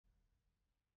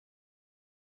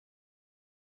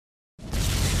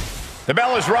The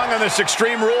bell is rung on this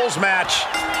Extreme Rules match.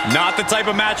 Not the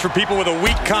type of match for people with a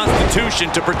weak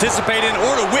constitution to participate in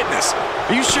or to witness.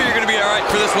 Are you sure you're going to be all right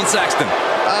for this one, Saxton?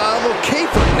 I'm okay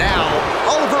for now.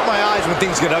 I'll avert my eyes when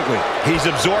things get ugly. He's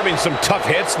absorbing some tough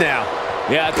hits now.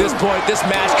 Yeah, at this point, this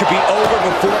match could be over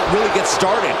before it really gets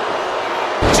started.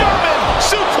 German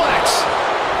suplex!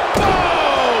 Boom!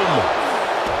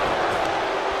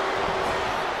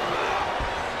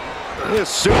 This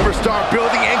superstar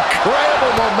building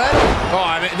incredible momentum. Oh,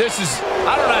 I mean,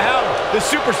 I don't know how the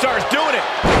superstar is doing it.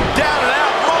 Down and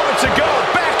out moments ago,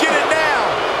 back in it now.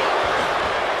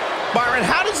 Byron,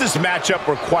 how does this matchup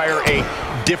require a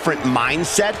different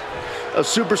mindset? A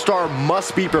superstar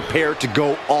must be prepared to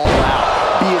go all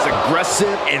out. Be as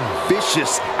aggressive and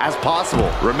vicious as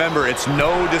possible. Remember, it's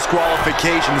no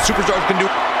disqualification. The superstars can do...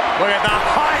 Look at the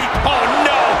height. Oh,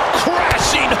 no.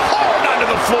 Crashing hard onto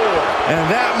the floor. And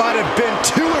that might have been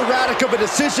too erratic of a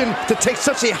decision to take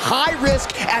such a high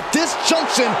risk at this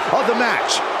junction of the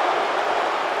match.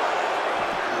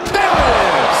 There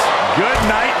it is. Good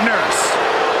night, nurse.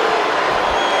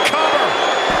 Cover.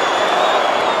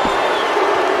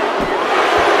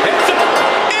 It's over.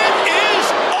 It is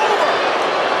over.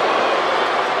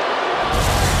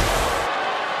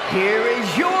 Here is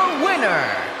your winner,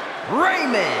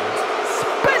 Raymond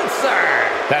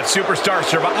Spencer. That superstar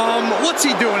survived. What's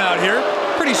he doing out here?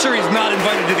 Pretty sure he's not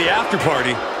invited to the after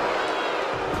party.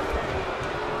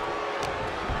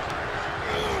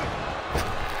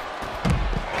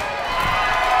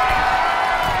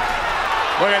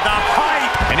 Look at the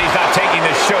height. And he's not taking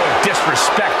this show of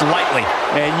disrespect lightly.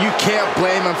 And you can't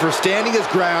blame him for standing his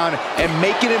ground and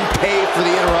making him pay for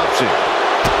the interruption.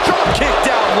 Drop kick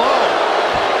down low.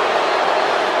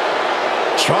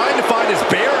 Trying to find his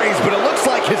bearings, but it looks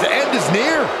like his end is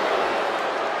near.